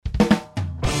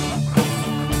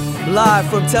Live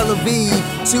from Tel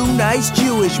Aviv, two nice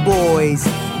Jewish boys.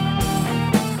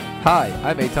 Hi,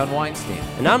 I'm Eitan Weinstein.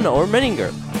 And I'm Naor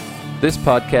Menninger. This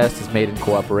podcast is made in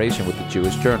cooperation with the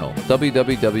Jewish Journal,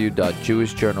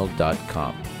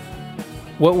 www.jewishjournal.com.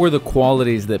 What were the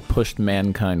qualities that pushed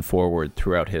mankind forward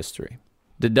throughout history?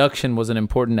 Deduction was an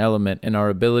important element in our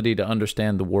ability to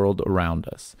understand the world around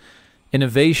us.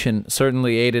 Innovation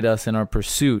certainly aided us in our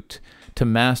pursuit to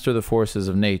master the forces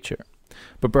of nature.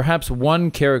 But perhaps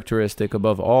one characteristic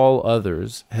above all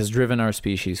others has driven our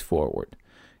species forward: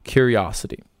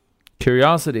 curiosity.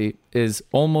 Curiosity is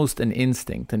almost an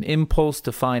instinct, an impulse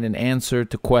to find an answer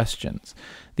to questions,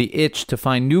 the itch to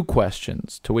find new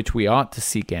questions to which we ought to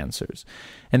seek answers,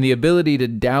 and the ability to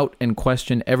doubt and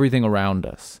question everything around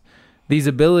us. These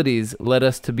abilities led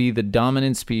us to be the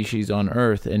dominant species on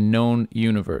Earth in known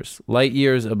universe, light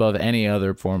years above any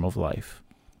other form of life.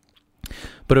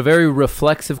 But a very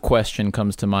reflexive question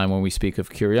comes to mind when we speak of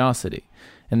curiosity,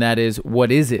 and that is,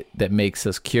 what is it that makes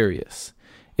us curious?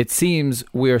 It seems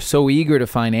we are so eager to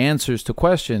find answers to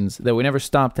questions that we never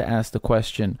stop to ask the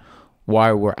question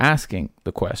why we're asking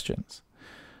the questions.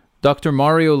 Dr.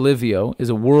 Mario Livio is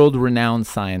a world-renowned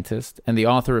scientist and the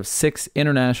author of 6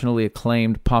 internationally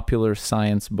acclaimed popular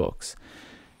science books.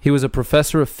 He was a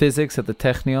professor of physics at the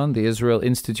Technion, the Israel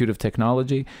Institute of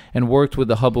Technology, and worked with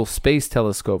the Hubble Space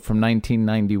Telescope from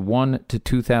 1991 to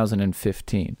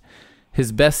 2015.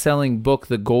 His best-selling book,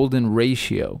 The Golden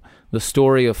Ratio, The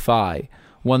Story of Phi,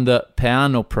 won the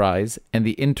Peano Prize and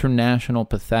the International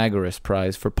Pythagoras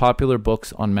Prize for popular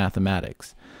books on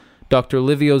mathematics. Dr.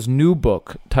 Livio's new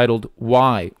book, titled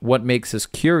Why? What Makes Us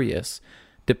Curious,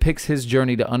 depicts his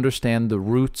journey to understand the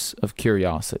roots of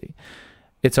curiosity.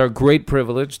 It's our great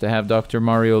privilege to have Dr.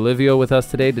 Mario Livio with us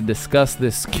today to discuss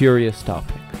this curious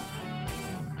topic.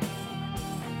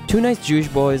 Two Nice Jewish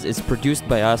Boys is produced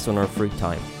by us on our free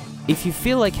time. If you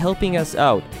feel like helping us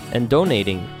out and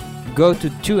donating, go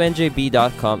to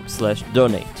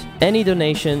 2njb.com/donate. Any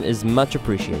donation is much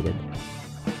appreciated.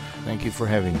 Thank you for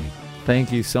having me.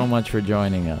 Thank you so much for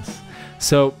joining us.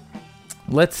 So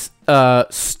let's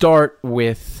start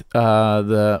with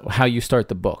how you start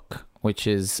the book, which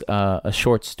is a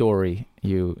short story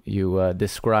you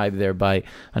described there by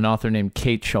an author named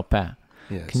Kate Chopin.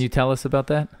 Yes. Can you tell us about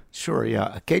that? Sure,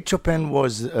 yeah. Kate Chopin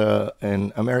was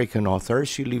an American author.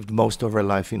 She lived most of her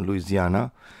life in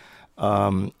Louisiana.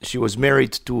 She was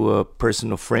married to a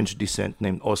person of French descent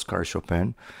named Oscar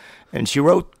Chopin, and she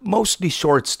wrote mostly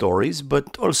short stories,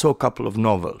 but also a couple of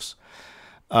novels.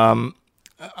 I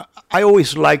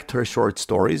always liked her short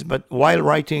stories, but while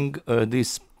writing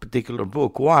this particular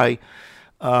book, Why,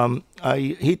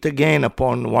 I hit again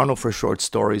upon one of her short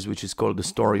stories, which is called The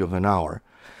Story of an Hour.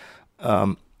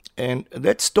 And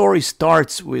that story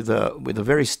starts with a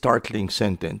very startling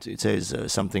sentence. It says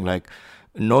something like,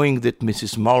 knowing that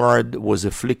Mrs. Mullard was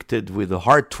afflicted with a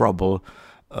heart trouble,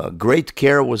 great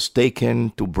care was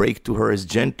taken to break to her as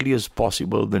gently as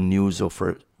possible the news of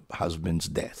her husband's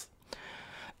death.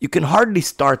 You can hardly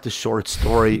start a short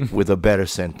story with a better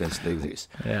sentence like this.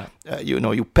 Yeah.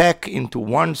 You pack into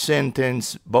one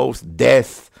sentence both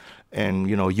death and,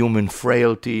 human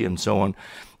frailty and so on.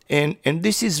 And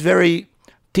this is very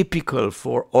typical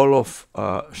for all of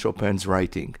Chopin's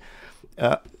writing.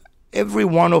 Every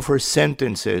one of her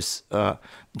sentences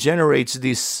generates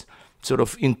this sort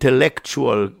of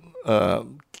intellectual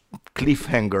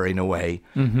cliffhanger in a way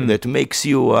that makes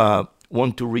you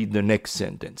want to read the next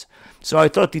sentence. So I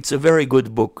thought it's a very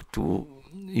good book to,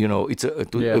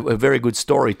 a very good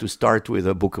story to start with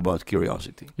a book about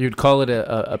curiosity. You'd call it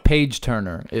a page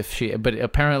turner, but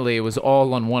apparently it was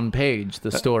all on one page, the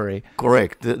story.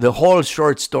 Correct. The whole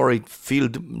short story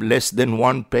filled less than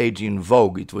one page in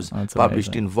Vogue. It was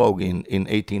published in Vogue in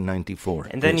 1894.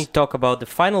 And then you talk about the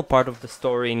final part of the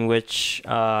story in which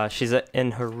she's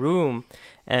in her room,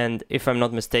 and if I'm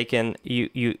not mistaken,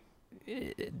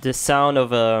 the sound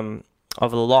of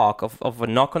a lock, of a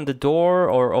knock on the door,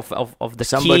 or of the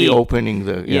somebody key. Opening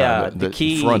the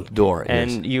key, front door.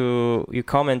 And yes. you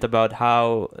comment about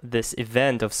how this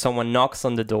event of someone knocks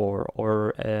on the door,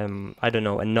 or a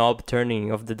knob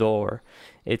turning of the door,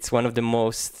 it's one of the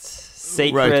most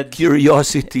sacred,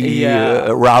 curiosity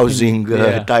arousing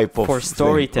type of for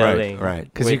storytelling. Right.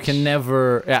 Because you can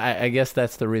never. I guess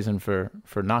that's the reason for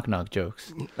knock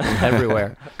jokes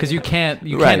everywhere. Because you can't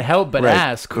help but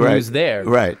ask who's there.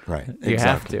 Right. You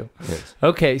have to. Yes.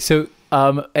 Okay, so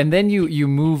and then you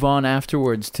move on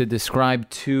afterwards to describe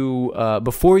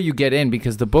before you get in,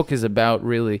 because the book is about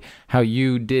really how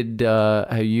you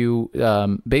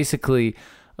basically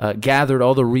gathered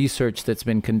all the research that's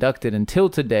been conducted until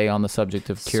today on the subject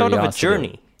of curiosity. Sort of a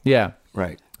journey. Yeah.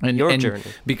 Right. Your journey.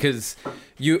 Because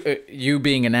you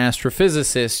being an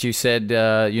astrophysicist, you said,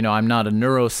 I'm not a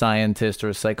neuroscientist or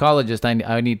a psychologist.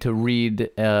 I need to read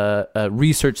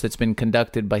research that's been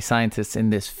conducted by scientists in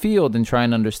this field and try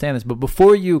and understand this. But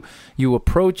before you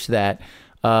approach that,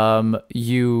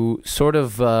 you sort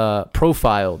of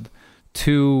profiled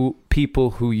two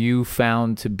people who you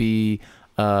found to be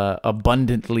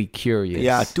abundantly curious.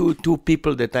 Yeah, two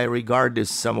people that I regard as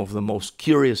some of the most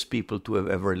curious people to have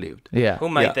ever lived. Yeah. Who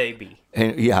might they be?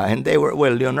 And they were,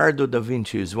 Leonardo da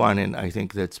Vinci is one, and I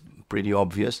think that's pretty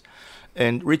obvious.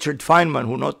 And Richard Feynman,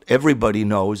 who not everybody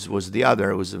knows, was the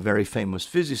other, was a very famous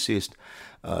physicist,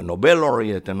 Nobel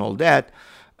laureate and all that.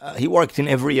 He worked in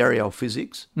every area of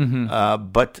physics,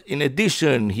 but in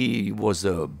addition, he was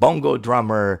a bongo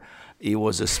drummer. He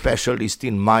was a specialist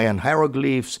in Mayan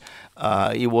hieroglyphs.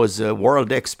 He was a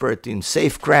world expert in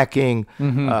safe cracking.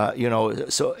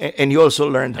 So and he also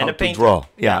learned how to draw.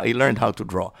 Yeah, he learned how to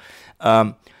draw.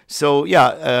 And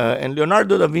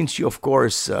Leonardo da Vinci, of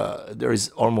course, there is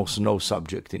almost no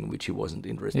subject in which he wasn't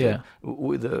interested,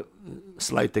 with a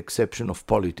slight exception of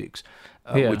politics,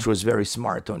 which was very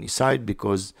smart on his side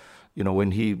because,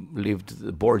 when he lived,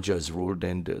 the Borgias ruled,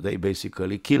 and they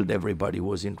basically killed everybody who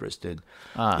was interested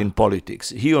in politics.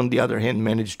 He, on the other hand,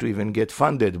 managed to even get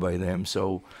funded by them.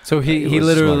 So he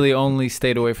literally only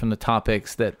stayed away from the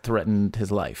topics that threatened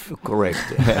his life.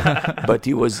 Correct. But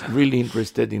he was really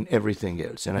interested in everything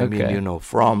else. And I mean,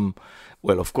 from...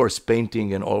 Well, of course,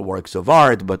 painting and all works of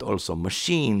art, but also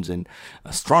machines and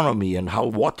astronomy and how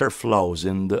water flows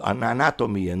and the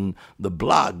anatomy and the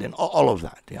blood and all of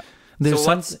that. Yeah.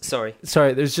 Sorry.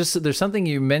 There's something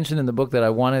you mentioned in the book that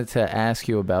I wanted to ask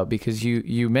you about, because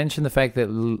you mentioned the fact that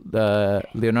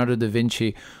Leonardo da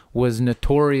Vinci was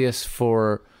notorious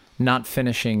for not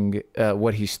finishing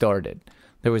what he started.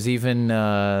 There was even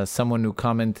someone who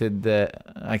commented that,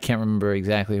 I can't remember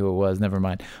exactly who it was, never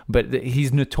mind. But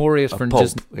he's notorious for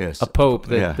a pope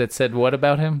that said what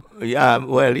about him? Yeah,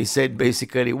 well, he said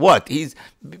basically what?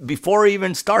 Before he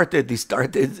even started, he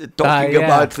started talking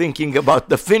about thinking about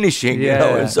the finishing,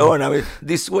 and so on. I mean,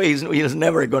 this way he's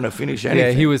never going to finish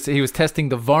anything. Yeah, he was testing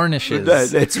the varnishes.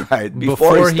 That's right.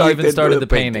 Before he even started the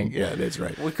painting. Yeah, that's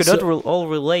right. We could all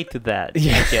relate to that,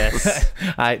 I guess.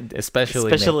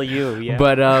 Especially you,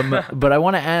 yeah. But I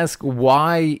want to ask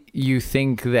why you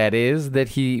think that is, that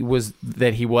he was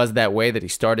that way, that he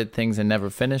started things and never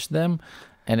finished them,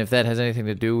 and if that has anything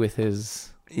to do with his...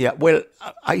 Yeah, well,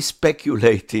 I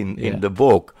speculate in the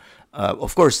book.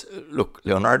 Of course, look,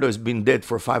 Leonardo has been dead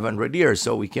for 500 years,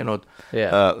 so we cannot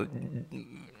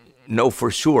know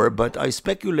for sure, but I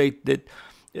speculate that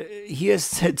he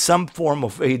has had some form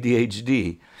of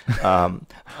ADHD,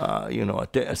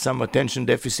 some attention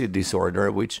deficit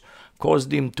disorder, which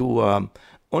caused him to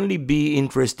only be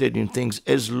interested in things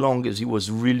as long as he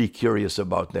was really curious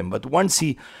about them. But once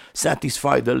he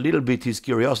satisfied a little bit his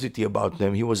curiosity about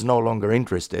them, he was no longer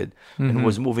interested and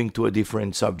was moving to a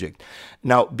different subject.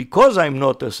 Now, because I'm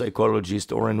not a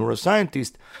psychologist or a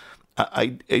neuroscientist, I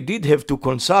did have to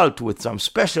consult with some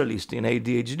specialist in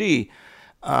ADHD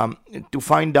to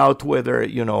find out whether,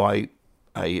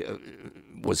 I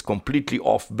was completely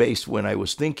off base when I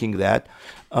was thinking that.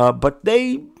 But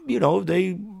they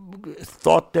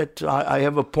thought that I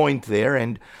have a point there.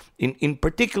 And in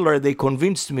particular, they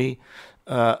convinced me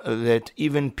that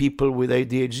even people with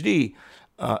ADHD,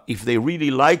 if they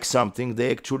really like something,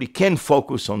 they actually can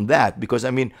focus on that. Because,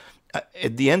 I mean,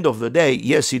 at the end of the day,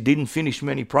 yes, he didn't finish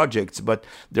many projects, but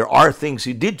there are things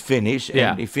he did finish,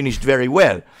 and he finished very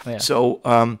well. Yeah. So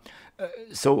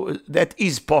that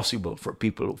is possible for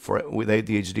people with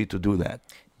ADHD to do that.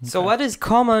 So what is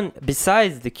common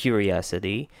besides the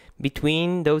curiosity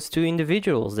between those two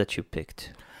individuals that you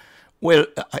picked? Well,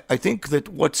 I think that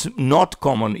what's not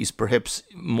common is perhaps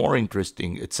more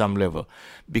interesting at some level,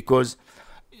 because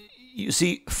you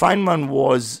see, Feynman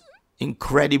was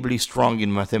incredibly strong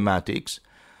in mathematics,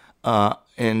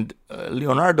 and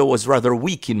Leonardo was rather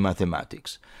weak in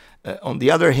mathematics. On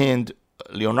the other hand,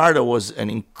 Leonardo was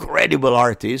an incredible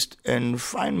artist, and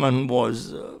Feynman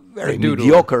was a very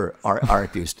mediocre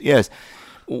artist. Yes,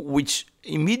 which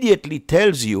immediately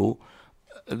tells you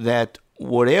that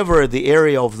whatever the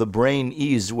area of the brain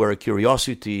is where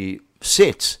curiosity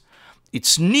sits,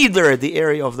 it's neither the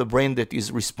area of the brain that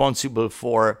is responsible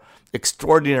for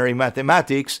extraordinary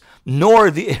mathematics,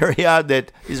 nor the area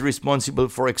that is responsible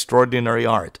for extraordinary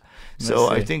art. So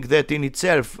I think that in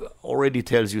itself already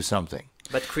tells you something.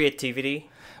 But creativity?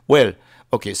 Well,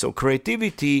 okay, so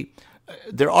creativity,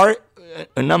 there are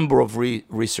a number of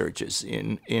researches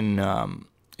in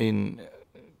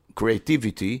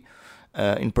creativity,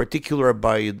 in particular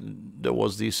there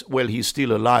was this, well, he's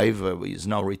still alive, he's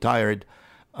now retired,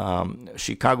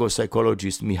 Chicago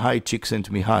psychologist Mihai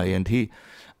Csikszentmihalyi, and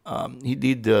he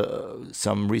did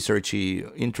some research. He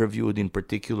interviewed in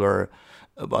particular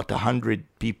about 100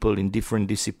 people in different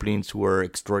disciplines who were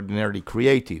extraordinarily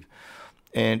creative.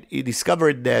 And he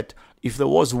discovered that if there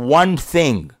was one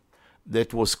thing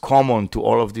that was common to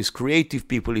all of these creative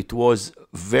people, it was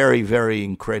very, very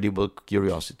incredible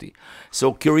curiosity.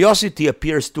 So curiosity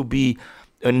appears to be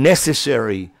a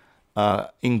necessary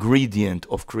ingredient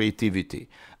of creativity.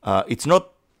 It's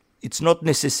not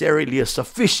necessarily a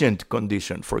sufficient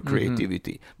condition for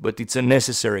creativity, but it's a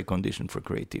necessary condition for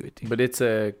creativity. But it's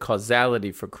a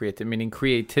causality for creativity, meaning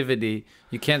creativity.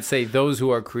 You can't say those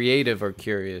who are creative are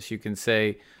curious. You can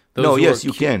say those No, who yes, are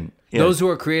you can. Yes. Those who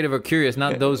are creative are curious,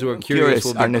 not those who are curious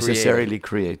will be are necessarily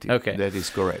creative. creative. Okay. That is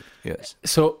correct. Yes.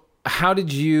 So how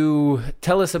did you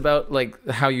tell us about like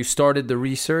how you started the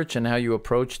research and how you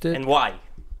approached it And why?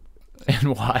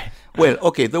 and why? Well,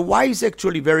 okay. The why is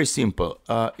actually very simple.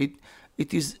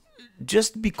 It is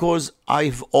just because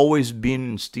I've always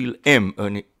been, still am,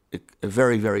 a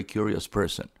very, very curious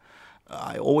person.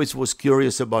 I always was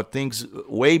curious about things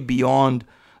way beyond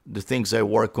the things I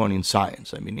work on in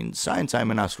science. I mean, in science,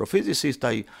 I'm an astrophysicist.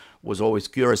 I was always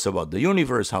curious about the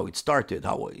universe, how it started,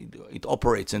 how it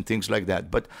operates, and things like that.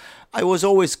 But I was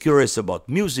always curious about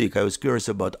music. I was curious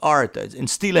about art, and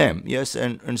still am, yes,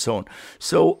 and so on.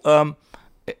 So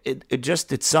it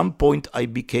just at some point, I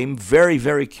became very,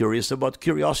 very curious about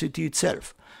curiosity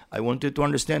itself. I wanted to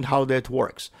understand how that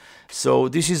works. So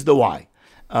this is the why.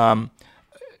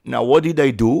 Now, what did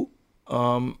I do?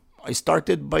 I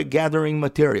started by gathering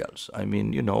materials. I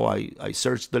mean, I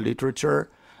searched the literature,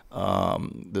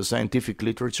 the scientific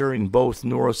literature in both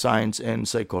neuroscience and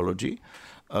psychology,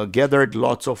 gathered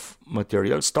lots of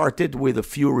material, started with a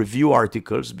few review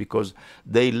articles because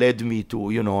they led me to,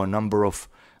 a number of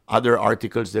other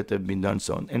articles that have been done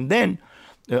so on. And then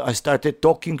I started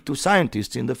talking to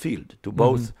scientists in the field, to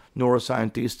both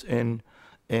neuroscientists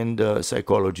and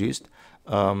psychologists.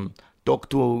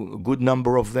 Talked to a good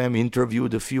number of them,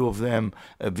 interviewed a few of them,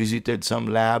 visited some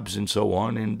labs and so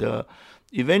on, and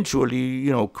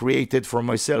eventually, created for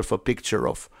myself a picture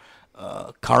of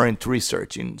current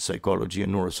research in psychology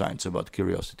and neuroscience about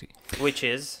curiosity. Which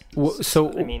is?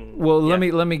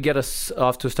 Let me get us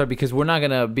off to a start, because we're not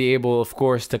going to be able, of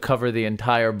course, to cover the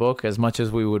entire book as much as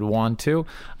we would want to,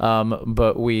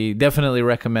 but we definitely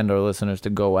recommend our listeners to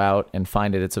go out and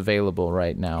find it. It's available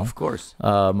right now. Of course.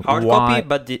 Hard copy,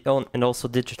 but and also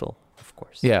digital.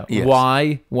 Yeah. Yes.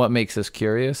 Why? What makes us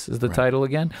curious is the title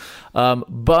again.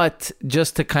 But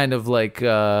just to kind of like,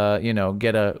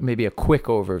 get maybe a quick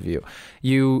overview.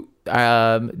 You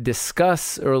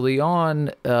discuss early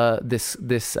on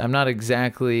this. I'm not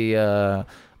exactly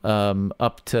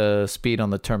up to speed on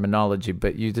the terminology,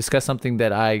 but you discuss something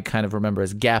that I kind of remember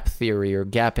as gap theory or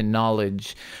gap in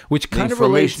knowledge, which kind of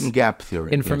relates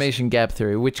information gap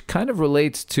theory, which kind of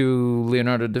relates to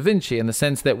Leonardo da Vinci in the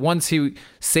sense that once he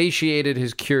satiated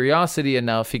his curiosity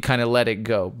enough, he kind of let it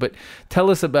go. But tell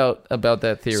us about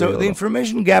that theory. So the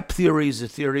information gap theory is a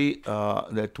theory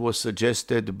that was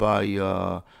suggested by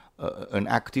an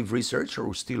active researcher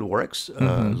who still works,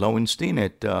 Lowenstein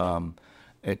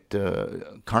at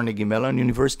Carnegie Mellon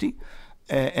University.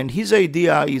 And his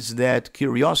idea is that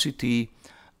curiosity,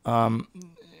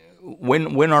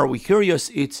 when are we curious?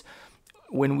 It's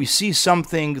when we see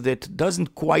something that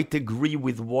doesn't quite agree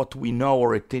with what we know,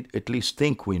 or at least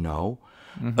think we know,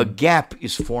 a gap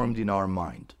is formed in our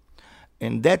mind.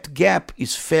 And that gap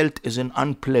is felt as an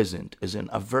unpleasant, as an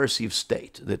aversive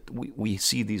state, that we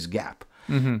see this gap.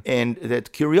 And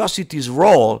that curiosity's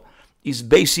role is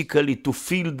basically to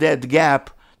fill that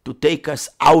gap, to take us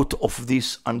out of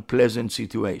this unpleasant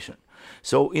situation.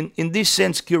 So in this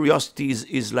sense, curiosity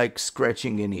is like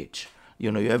scratching an itch.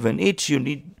 You have an itch,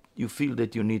 you feel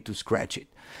that you need to scratch it.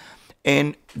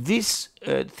 And this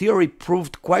theory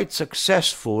proved quite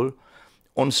successful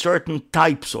on certain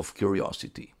types of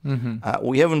curiosity.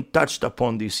 We haven't touched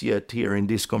upon this yet here in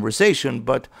this conversation,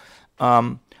 but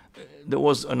there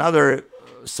was another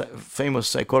famous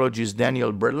psychologist,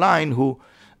 Daniel Berline, who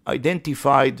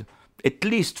identified at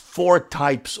least 4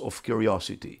 types of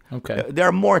curiosity. Okay. There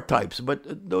are more types, but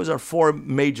those are 4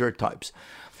 major types.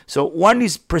 So one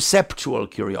is perceptual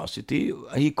curiosity.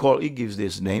 He gives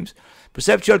these names.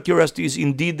 Perceptual curiosity is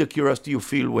indeed the curiosity you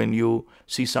feel when you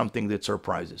see something that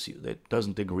surprises you, that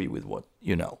doesn't agree with what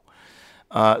you know.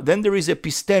 Then there is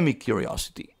epistemic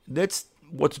curiosity. That's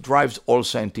what drives all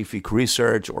scientific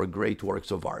research or great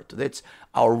works of art. That's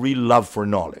our real love for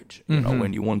knowledge.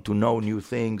 When you want to know new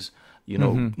things,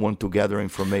 want to gather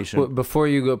information. Well, before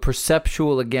you go,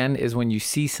 perceptual again is when you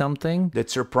see something that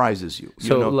surprises you.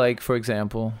 So, like, for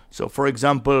example? So, for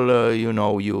example,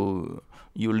 you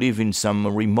live in some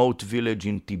remote village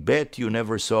in Tibet. You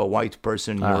never saw a white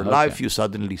person in your life. You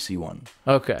suddenly see one.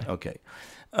 Okay.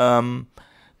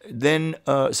 Then,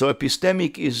 so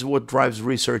epistemic is what drives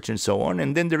research and so on.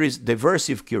 And then there is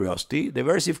diversive curiosity.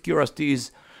 Diversive curiosity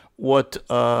is what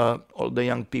all the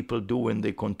young people do when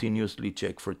they continuously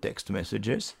check for text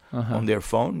messages on their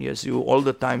phone. Yes, you all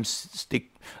the time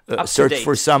search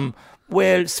for some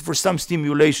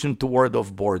stimulation toward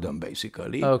of boredom,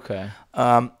 basically. Okay.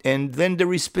 And then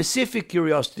there is specific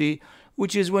curiosity,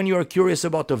 which is when you are curious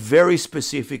about a very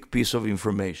specific piece of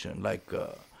information, like,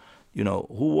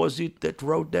 who was it that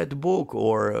wrote that book,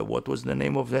 or what was the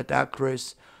name of that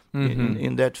actress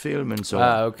in that film, and so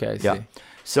on. Okay, I see. Yeah.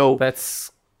 So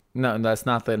that's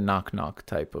not the knock-knock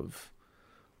type of...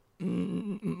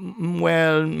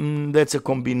 that's a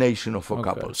combination of a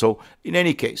couple. So in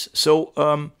any case,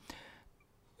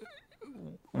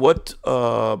 what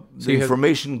the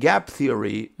information gap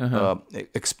theory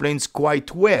explains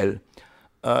quite well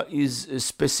is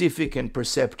specific and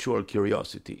perceptual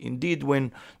curiosity. Indeed,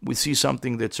 when we see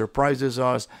something that surprises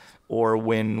us, or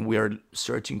when we are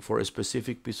searching for a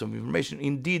specific piece of information,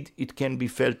 indeed it can be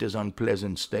felt as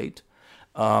unpleasant state.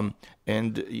 And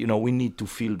we need to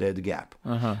fill that gap.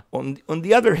 On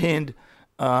the other hand,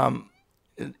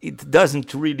 it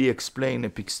doesn't really explain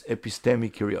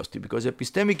epistemic curiosity, because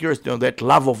epistemic curiosity, that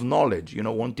love of knowledge,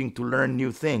 wanting to learn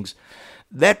new things,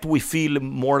 that we feel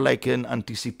more like an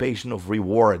anticipation of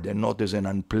reward and not as an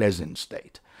unpleasant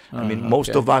state. I mean, most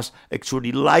of us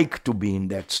actually like to be in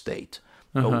that state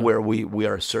where we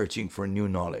are searching for new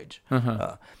knowledge.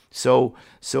 So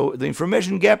the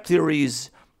information gap theory is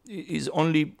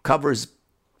only covers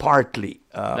partly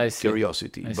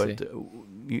curiosity, but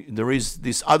there is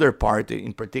this other part,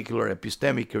 in particular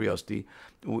epistemic curiosity,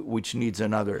 which needs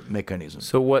another mechanism.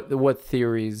 So what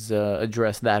theories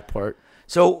address that part?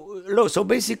 So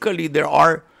basically there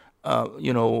are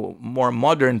more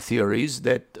modern theories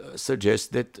that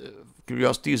suggest that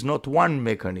curiosity is not one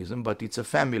mechanism, but it's a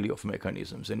family of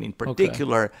mechanisms, and in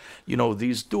particular,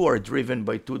 these two are driven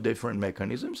by two different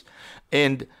mechanisms.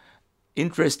 And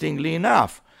interestingly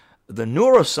enough, the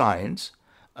neuroscience,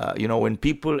 when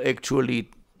people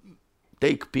actually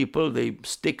take people, they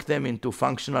stick them into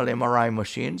functional MRI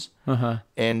machines,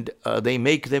 and they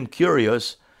make them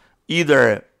curious,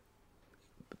 either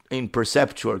in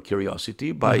perceptual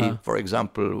curiosity by, for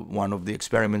example, one of the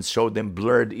experiments showed them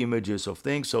blurred images of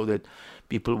things so that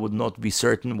people would not be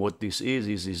certain what this is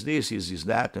this, is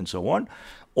that, and so on,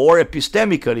 or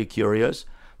epistemically curious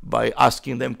by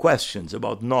asking them questions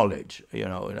about knowledge,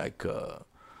 like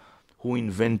who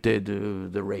invented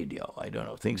the radio, I don't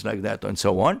know, things like that, and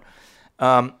so on.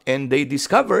 And they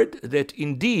discovered that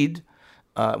indeed,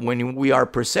 when we are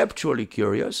perceptually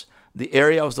curious, the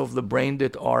areas of the brain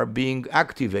that are being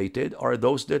activated are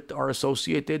those that are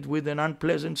associated with an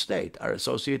unpleasant state, are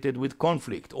associated with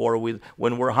conflict, or with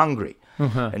when we're hungry.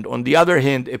 And on the other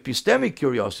hand, epistemic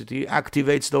curiosity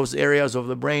activates those areas of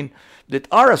the brain that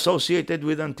are associated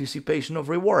with anticipation of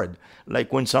reward,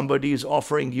 like when somebody is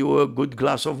offering you a good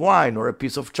glass of wine or a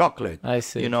piece of chocolate, I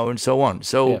see. and so on.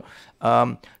 So,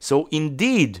 so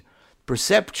indeed,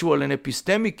 perceptual and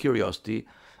epistemic curiosity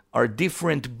are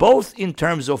different both in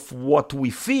terms of what we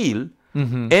feel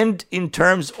and in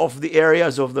terms of the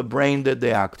areas of the brain that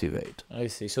they activate. I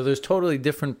see. So there's totally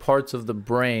different parts of the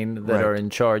brain that are in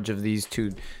charge of these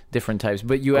two different types.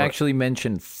 But you actually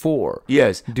mentioned four.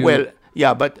 Yes.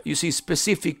 Yeah, but you see,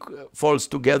 specific falls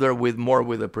together with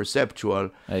a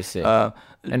perceptual. I see.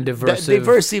 And diversive.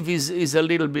 Diversive is a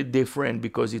little bit different,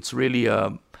 because it's really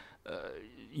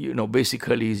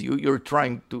basically you're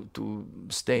trying to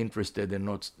stay interested and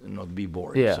not be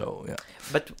bored. Yeah. So, yeah.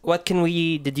 But what can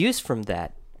we deduce from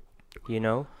that?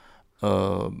 In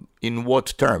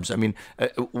what terms? I mean,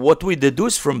 what we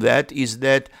deduce from that is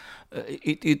that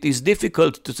it is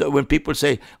difficult to, when people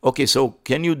say, okay, so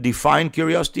can you define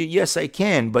curiosity? Yes, I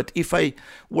can. But if I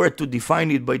were to define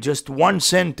it by just one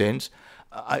sentence,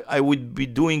 I would be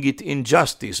doing it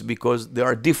injustice, because there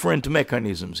are different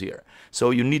mechanisms here. So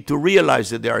you need to realize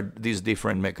that there are these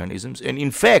different mechanisms. And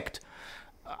in fact,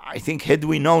 I think had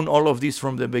we known all of this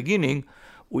from the beginning,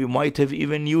 we might have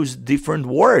even used different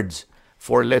words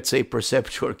for, let's say,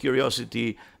 perceptual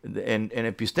curiosity and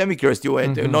epistemic curiosity. We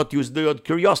had not used the word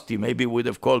curiosity. Maybe we would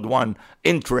have called one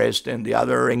interest and the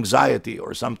other anxiety,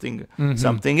 or something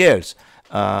else.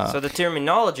 So the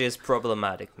terminology is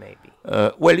problematic, maybe.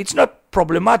 Well, it's not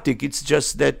problematic. It's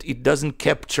just that it doesn't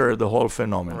capture the whole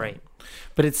phenomenon. Right.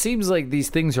 But it seems like these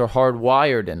things are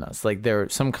hardwired in us. Like they're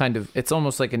some kind of, it's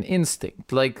almost like an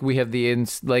instinct. Like we have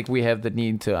the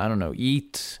need to, I don't know,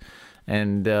 eat,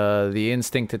 and the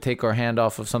instinct to take our hand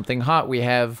off of something hot. We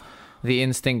have the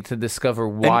instinct to discover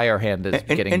why our hand is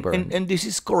getting burned. And this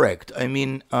is correct. I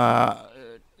mean,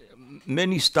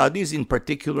 many studies, in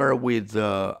particular with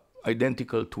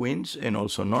identical twins and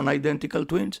also non-identical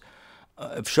twins,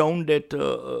 have shown that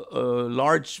a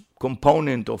large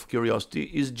component of curiosity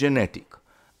is genetic.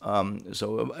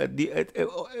 So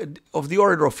of the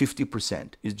order of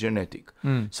 50% is genetic.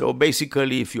 So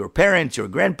basically, if your parents, your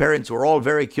grandparents were all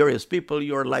very curious people,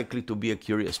 you're likely to be a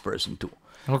curious person too.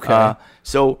 Okay.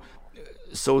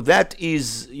 So that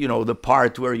is, the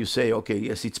part where you say, okay,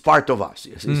 yes, it's part of us.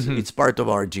 Yes, it's part of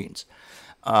our genes.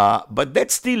 But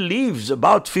that still leaves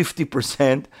about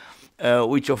 50%,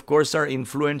 which of course are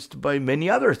influenced by many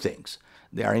other things.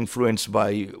 They are influenced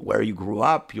by where you grew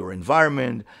up, your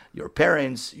environment, your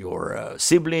parents, your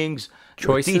siblings,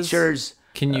 Choices? your teachers.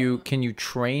 Can you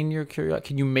train your curiosity?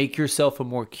 Can you make yourself a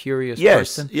more curious Yes,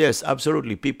 person? yes,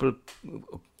 absolutely. People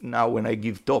now, when I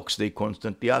give talks, they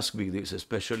constantly ask me this,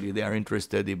 especially they are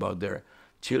interested about their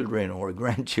children or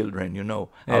grandchildren,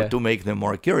 how to make them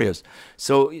more curious.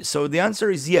 So the answer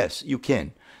is yes, you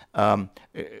can.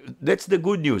 That's the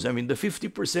good news. I mean, the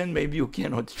 50% maybe you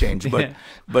cannot change, but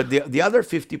the other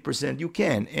 50% you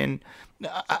can. And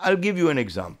I'll give you an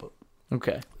example.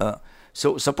 Okay.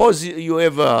 So suppose you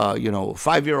have a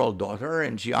 5-year-old daughter,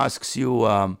 and she asks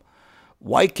you,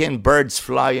 why can birds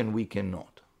fly and we cannot?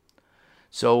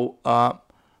 So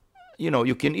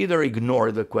you can either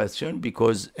ignore the question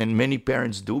and many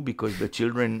parents do, because the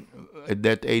children at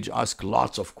that age ask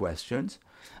lots of questions.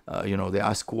 They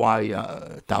ask why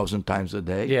 1,000 times a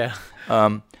day. Yeah.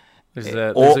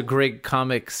 There's a great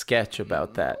comic sketch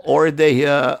about that. Or they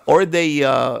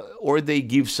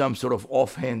give some sort of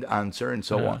offhand answer and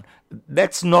so on.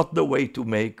 That's not the way to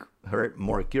make her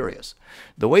more curious.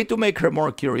 The way to make her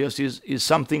more curious is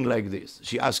something like this.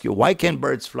 She asks you, why can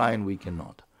birds fly and we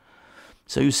cannot?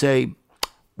 So you say,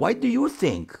 why do you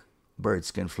think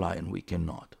birds can fly and we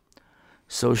cannot?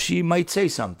 So she might say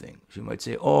something. She might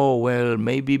say, oh, well,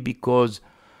 maybe because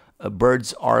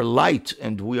birds are light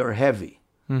and we are heavy.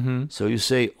 Mm-hmm. So you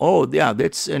say, oh, yeah,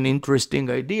 that's an interesting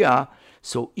idea.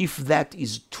 So if that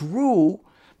is true,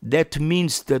 that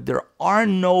means that there are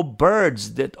no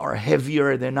birds that are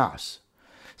heavier than us.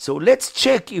 So let's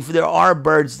check if there are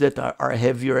birds that are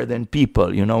heavier than people,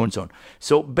 and so on.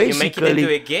 So basically, you make it into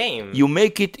a game. You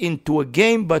make it into a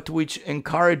game, but which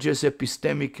encourages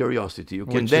epistemic curiosity. You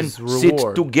can then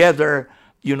sit together,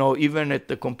 even at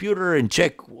the computer and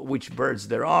check which birds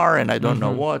there are, and I don't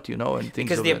know what, and things.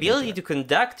 Because the ability to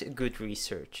conduct good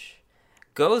research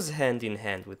goes hand in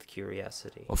hand with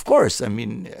curiosity. Of course, I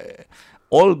mean,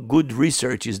 all good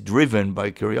research is driven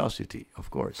by curiosity, of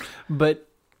course. But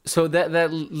so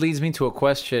that leads me to a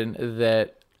question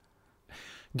that,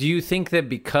 do you think that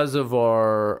because of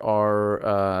our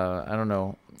I don't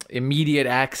know, immediate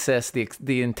access,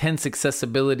 the intense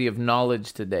accessibility of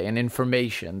knowledge today and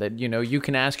information, that you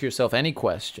can ask yourself any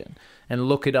question and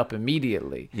look it up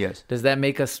immediately? Yes. Does that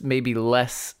make us maybe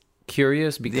less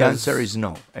curious? Because the answer is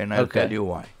no, and I'll tell you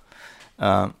why.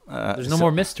 There's no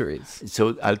more mysteries.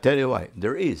 So I'll tell you why.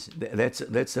 There is.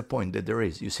 That's the point, that there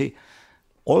is. You see,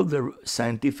 all the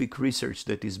scientific research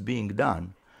that is being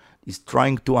done is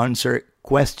trying to answer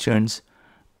questions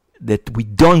that we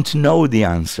don't know the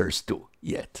answers to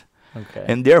yet. Okay.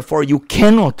 And therefore, you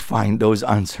cannot find those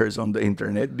answers on the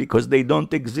internet because they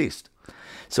don't exist.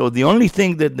 So the only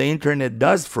thing that the internet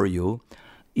does for you,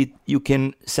 you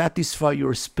can satisfy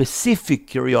your specific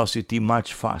curiosity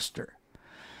much faster.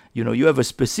 You have a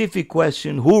specific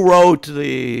question: who wrote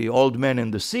The Old Man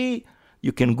and the Sea?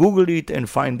 You can Google it and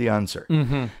find the answer.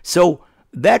 Mm-hmm. So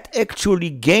that actually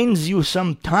gains you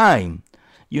some time,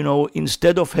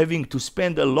 instead of having to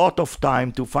spend a lot of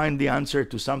time to find the answer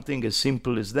to something as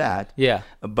simple as that. Yeah.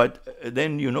 But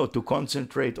then, to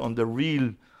concentrate on the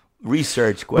real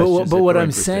research questions. But what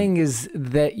I'm saying is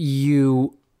that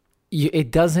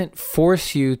it doesn't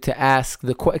force you to ask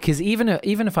because even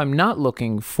if I'm not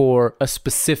looking for a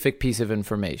specific piece of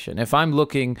information, if I'm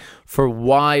looking for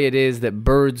why it is that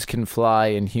birds can fly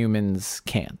and humans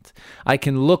can't, I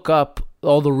can look up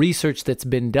all the research that's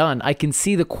been done. I can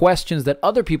see the questions that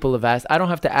other people have asked. I don't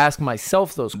have to ask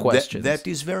myself those questions. That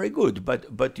is very good.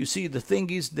 But you see, the thing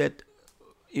is that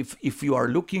if you are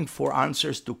looking for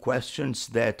answers to questions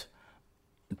that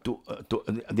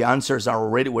the answers are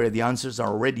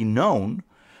already known,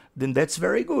 then that's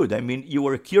very good. I mean, you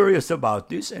were curious about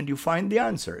this and you find the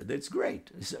answer. That's great.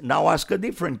 So now ask a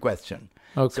different question.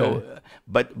 Okay. So,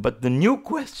 but the new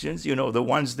questions, the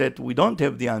ones that we don't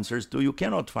have the answers to, you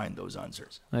cannot find those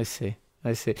answers. I see.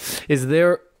 Is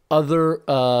there other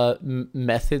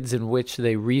methods in which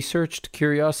they researched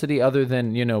curiosity other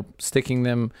than, sticking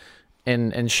them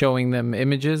and showing them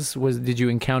images? Did you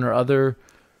encounter other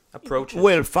approaches?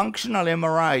 Well, functional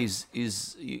MRIs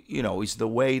is the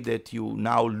way that you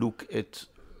now look at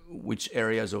which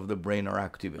areas of the brain are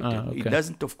activated. Okay. It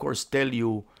doesn't, of course, tell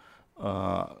you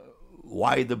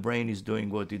why the brain is doing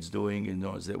what it's doing.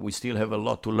 That we still have a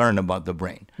lot to learn about the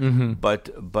brain. Mm-hmm.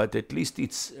 But at least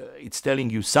it's telling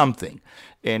you something.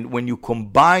 And when you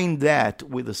combine that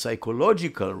with the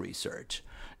psychological research,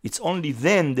 it's only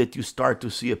then that you start to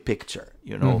see a picture,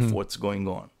 of what's going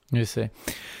on. You see.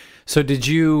 So did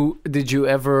you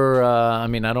ever? I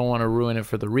don't want to ruin it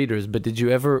for the readers, but did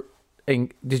you ever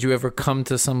come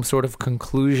to some sort of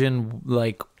conclusion,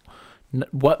 like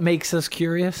what makes us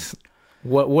curious?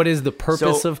 What is the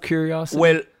purpose of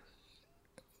curiosity?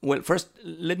 Well, first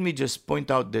let me just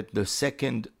point out that the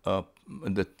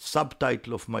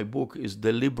subtitle of my book is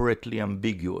deliberately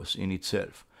ambiguous in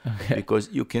itself, because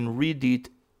you can read it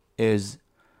as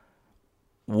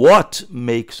what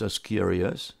makes us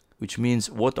curious, which means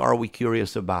what are we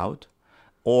curious about,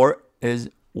 or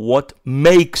as what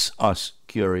makes us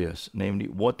curious, namely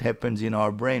what happens in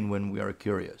our brain when we are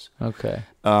curious. Okay.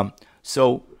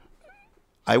 So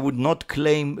I would not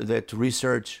claim that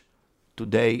research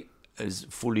today has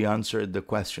fully answered the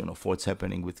question of what's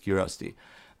happening with curiosity.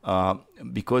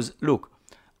 Because, look,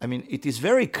 it is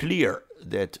very clear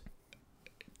that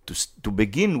to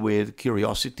begin with,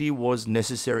 curiosity was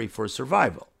necessary for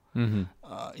survival. Mm-hmm.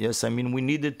 Yes, we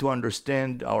needed to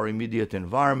understand our immediate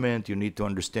environment. You need to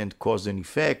understand cause and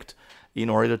effect in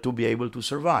order to be able to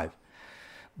survive.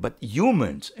 But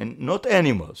humans, and not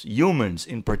animals, humans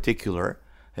in particular,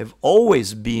 have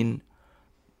always been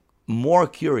more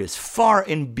curious, far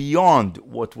and beyond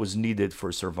what was needed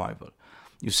for survival.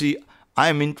 You see,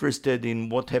 I'm interested in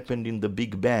what happened in the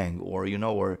Big Bang or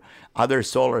other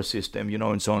solar system,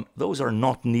 and so on. Those are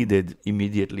not needed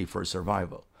immediately for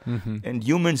survival. Mm-hmm. And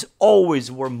humans always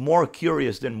were more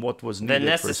curious than what was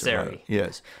needed for survival.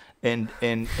 Yes. And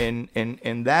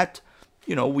that,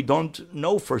 we don't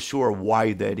know for sure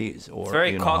why that is or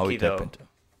very cocky, how it though. happened.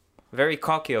 Very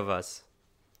cocky of us.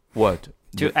 What?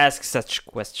 To ask such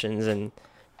questions and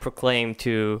proclaim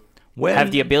to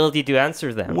have the ability to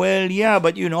answer them. Well, yeah,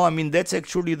 but that's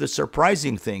actually the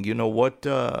surprising thing. What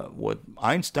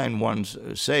Einstein once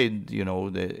said,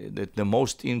 that the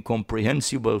most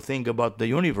incomprehensible thing about the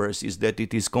universe is that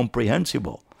it is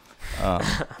comprehensible.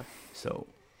 So.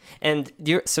 And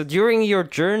during your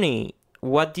journey,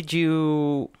 what did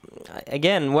you?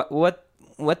 Again,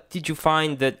 what did you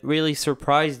find that really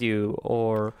surprised you,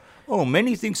 or? Oh,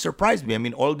 many things surprised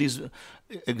me. All this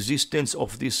existence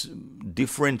of these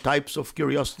different types of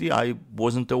curiosity, I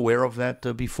wasn't aware of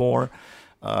that before.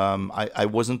 I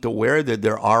wasn't aware that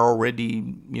there are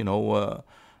already,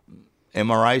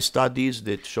 MRI studies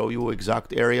that show you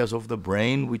exact areas of the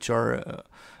brain which are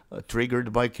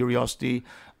triggered by curiosity.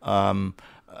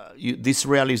 This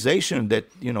realization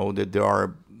that, that there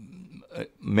are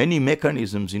many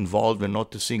mechanisms involved and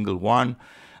not a single one.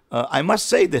 I must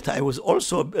say that I was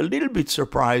also a little bit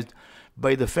surprised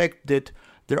by the fact that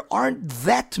there aren't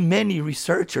that many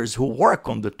researchers who work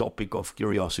on the topic of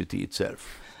curiosity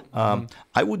itself.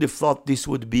 I would have thought this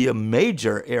would be a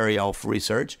major area of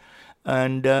research.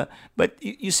 But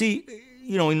you see,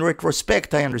 in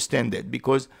retrospect, I understand that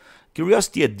because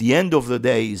curiosity at the end of the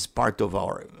day is part of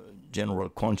our general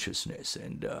consciousness.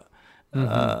 And,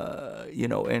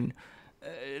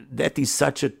 that is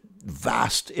such a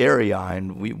vast area,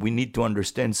 and we need to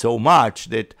understand so much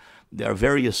that there are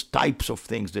various types of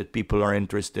things that people are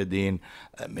interested in.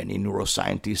 Many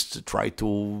neuroscientists try to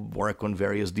work on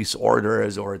various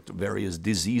disorders or various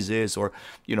diseases, or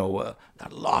there are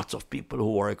lots of people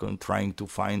who work on trying to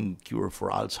find cure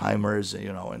for Alzheimer's,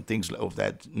 and things of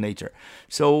that nature.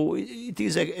 So it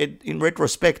is in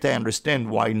retrospect, I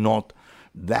understand why not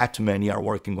that many are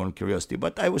working on curiosity,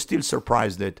 but I was still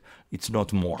surprised that it's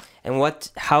not more. And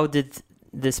how did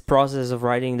this process of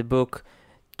writing the book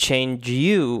change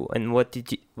you, and what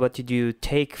did you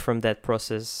take from that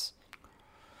process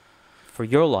for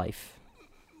your life?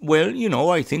 Well,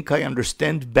 I think I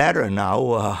understand better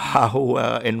now how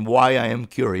and why I am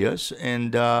curious,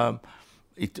 and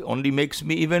it only makes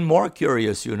me even more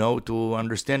curious, to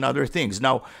understand other things.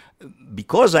 Now,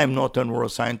 because I'm not a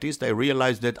neuroscientist, I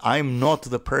realize that I'm not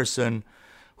the person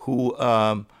who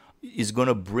is going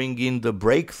to bring in the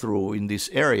breakthrough in this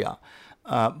area.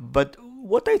 But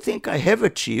what I think I have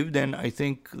achieved, and I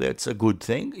think that's a good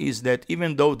thing, is that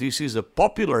even though this is a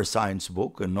popular science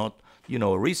book and not,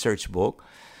 a research book,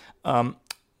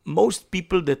 most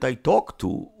people that I talk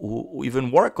to who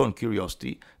even work on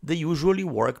curiosity, they usually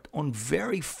worked on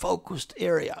very focused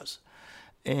areas.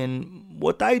 And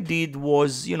what I did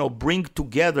was, bring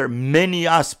together many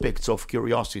aspects of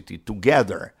curiosity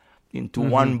together into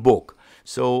one book.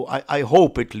 So I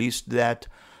hope at least that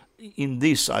in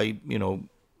this I,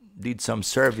 did some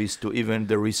service to even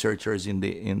the researchers in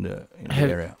the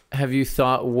area. Have you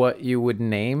thought what you would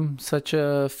name such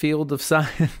a field of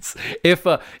science?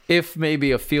 If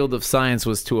maybe a field of science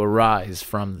was to arise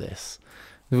from this,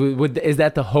 is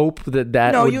that the hope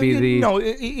that would be the? No,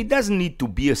 it doesn't need to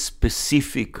be a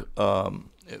specific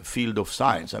field of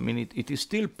science. I mean, it is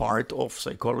still part of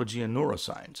psychology and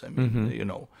neuroscience. I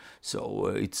mean, so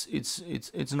it's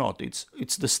not.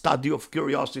 It's the study of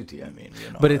curiosity. I mean,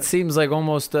 But it seems like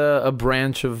almost a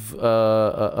branch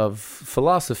of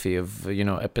philosophy, of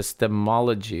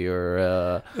epistemology,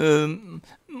 or.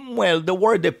 Well, the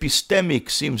word epistemic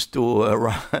seems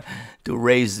to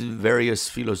raise various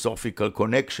philosophical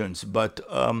connections, but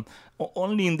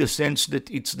only in the sense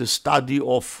that it's the study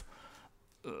of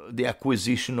the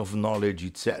acquisition of knowledge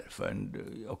itself.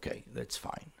 And okay, that's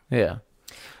fine. Yeah.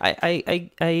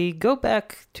 I go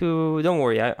back to. Don't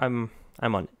worry, I'm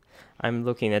on it. I'm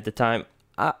looking at the time.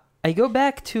 I go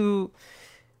back to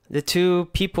the two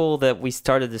people that we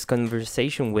started this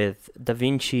conversation with, Da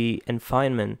Vinci and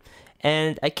Feynman.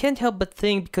 And I can't help but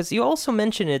think, because you also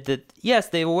mentioned it, that yes,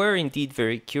 they were indeed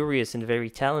very curious and very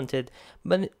talented,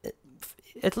 but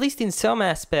at least in some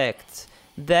aspects,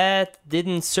 that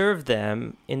didn't serve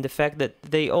them in the fact that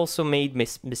they also made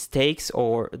mistakes,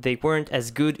 or they weren't as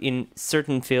good in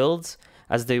certain fields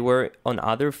as they were on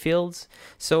other fields.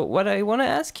 So what I want to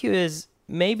ask you is,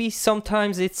 maybe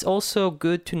sometimes it's also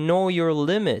good to know your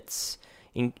limits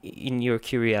in your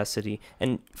curiosity,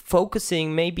 and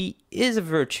focusing maybe is a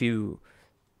virtue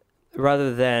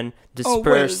rather than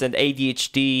dispersed and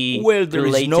ADHD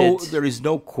related. There is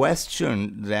no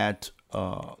question that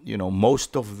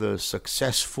most of the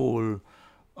successful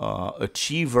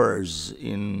achievers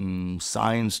in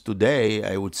science today,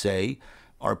 I would say,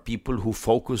 are people who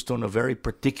focused on a very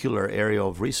particular area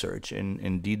of research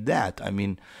and did that. I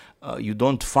mean, you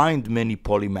don't find many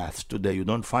polymaths today. You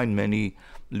don't find many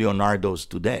Leonardos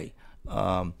today.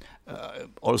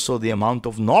 Also, the amount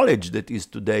of knowledge that is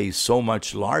today is so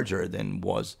much larger than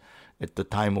was at the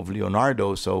time of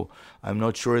Leonardo. So I'm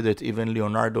not sure that even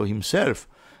Leonardo himself,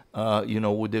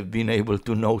 would have been able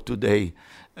to know today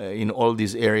in all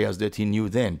these areas that he knew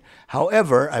then.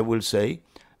 However, I will say,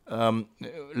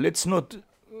 let's not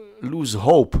lose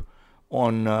hope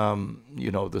on,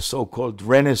 the so-called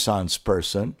Renaissance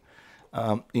person,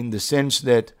 in the sense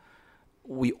that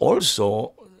we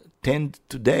also tend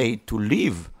today to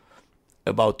live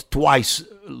about twice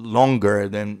longer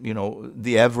than,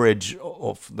 the average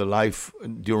of the life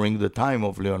during the time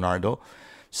of Leonardo.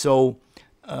 So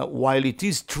while it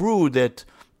is true that,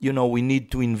 we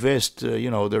need to invest,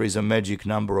 there is a magic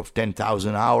number of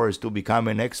 10,000 hours to become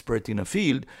an expert in a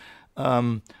field,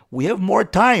 we have more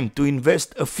time to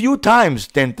invest a few times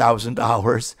 10,000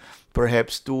 hours,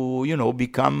 perhaps, to,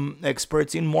 become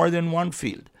experts in more than one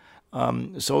field.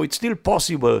 So it's still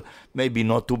possible, maybe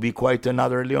not to be quite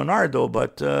another Leonardo,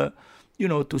 but, to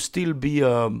still be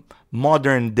a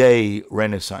modern day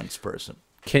Renaissance person.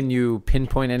 Can you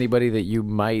pinpoint anybody that you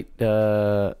might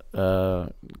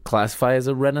classify as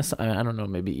a Renaissance? I don't know,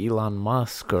 maybe Elon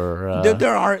Musk or.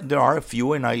 There are a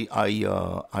few, and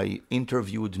I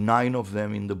interviewed 9 of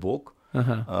them in the book.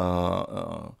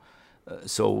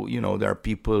 So, there are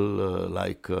people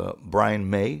like Brian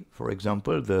May, for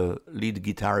example, the lead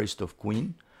guitarist of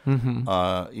Queen.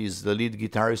 Is the lead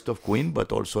guitarist of Queen,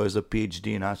 but also has a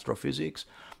PhD in astrophysics.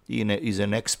 He is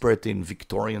an expert in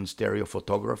Victorian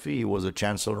stereophotography. He was a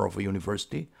chancellor of a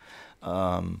university.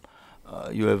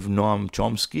 You have Noam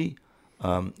Chomsky.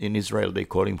 In Israel, they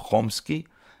call him Chomsky,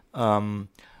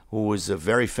 who is a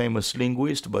very famous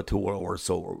linguist, but who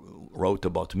also wrote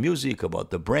about music,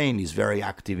 about the brain. He's very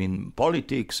active in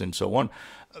politics and so on.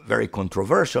 Very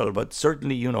controversial, but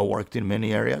certainly, worked in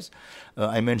many areas.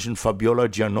 I mentioned Fabiola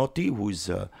Gianotti, who is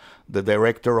the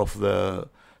director of the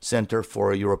Center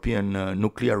for European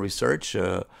Nuclear Research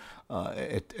at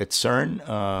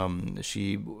CERN.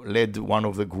 She led one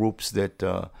of the groups that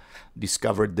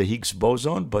discovered the Higgs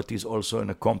boson, but is also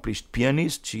an accomplished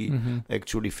pianist. She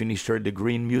actually finished her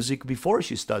degree in music before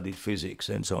she studied physics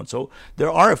and so on. So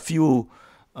there are a few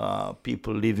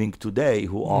people living today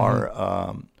who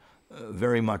are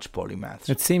very much polymaths.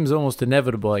 It seems almost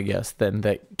inevitable, I guess, then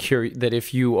that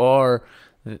if you are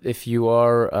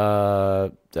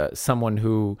someone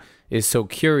who is so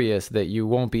curious that you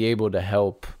won't be able to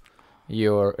help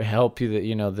you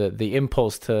the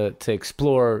impulse to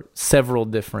explore several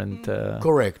different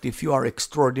Correct. If you are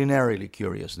extraordinarily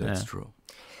curious, that's Yeah. true.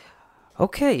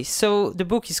 Okay, so the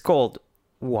book is called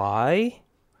Why?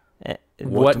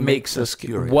 What makes us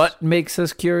curious? What makes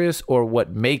us curious, or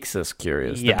what makes us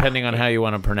curious, Yeah. depending on how you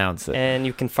want to pronounce it. And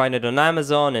you can find it on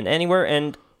Amazon and anywhere.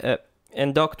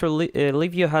 And Dr.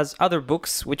 Livio has other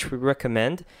books which we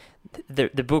recommend.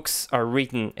 The books are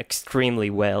written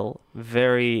extremely well.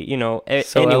 Very, So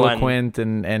anyone. eloquent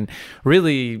and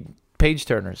really page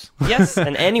turners. Yes,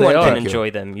 and anyone They can are. enjoy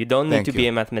them. You don't need Thank to be you.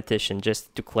 a mathematician,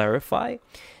 just to clarify.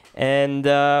 And,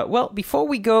 before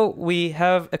we go, we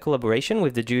have a collaboration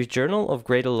with the Jewish Journal of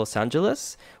Greater Los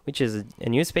Angeles, which is a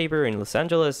newspaper in Los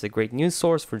Angeles, a great news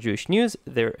source for Jewish news.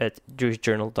 They're at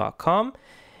jewishjournal.com.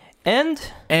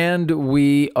 And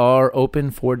we are open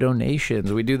for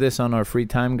donations. We do this on our free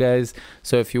time, guys.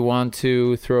 So if you want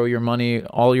to throw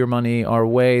all your money our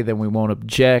way, then we won't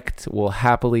object. We'll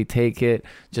happily take it.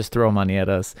 Just throw money at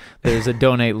us. There's a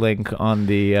donate link on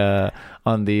the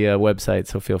website,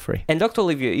 so feel free. And Dr.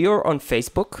 Livio, you're on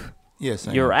Facebook. Yes,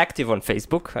 I You're am. active on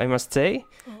Facebook, I must say.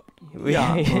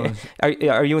 Yeah,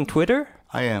 Are you on Twitter?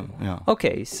 I am. Yeah.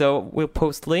 Okay, so we'll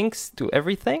post links to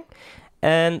everything.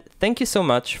 And thank you so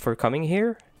much for coming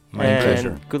here. My and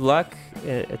pleasure. good luck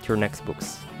at your next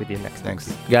books, with your next Thanks.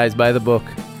 books. Guys, buy the book.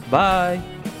 Bye.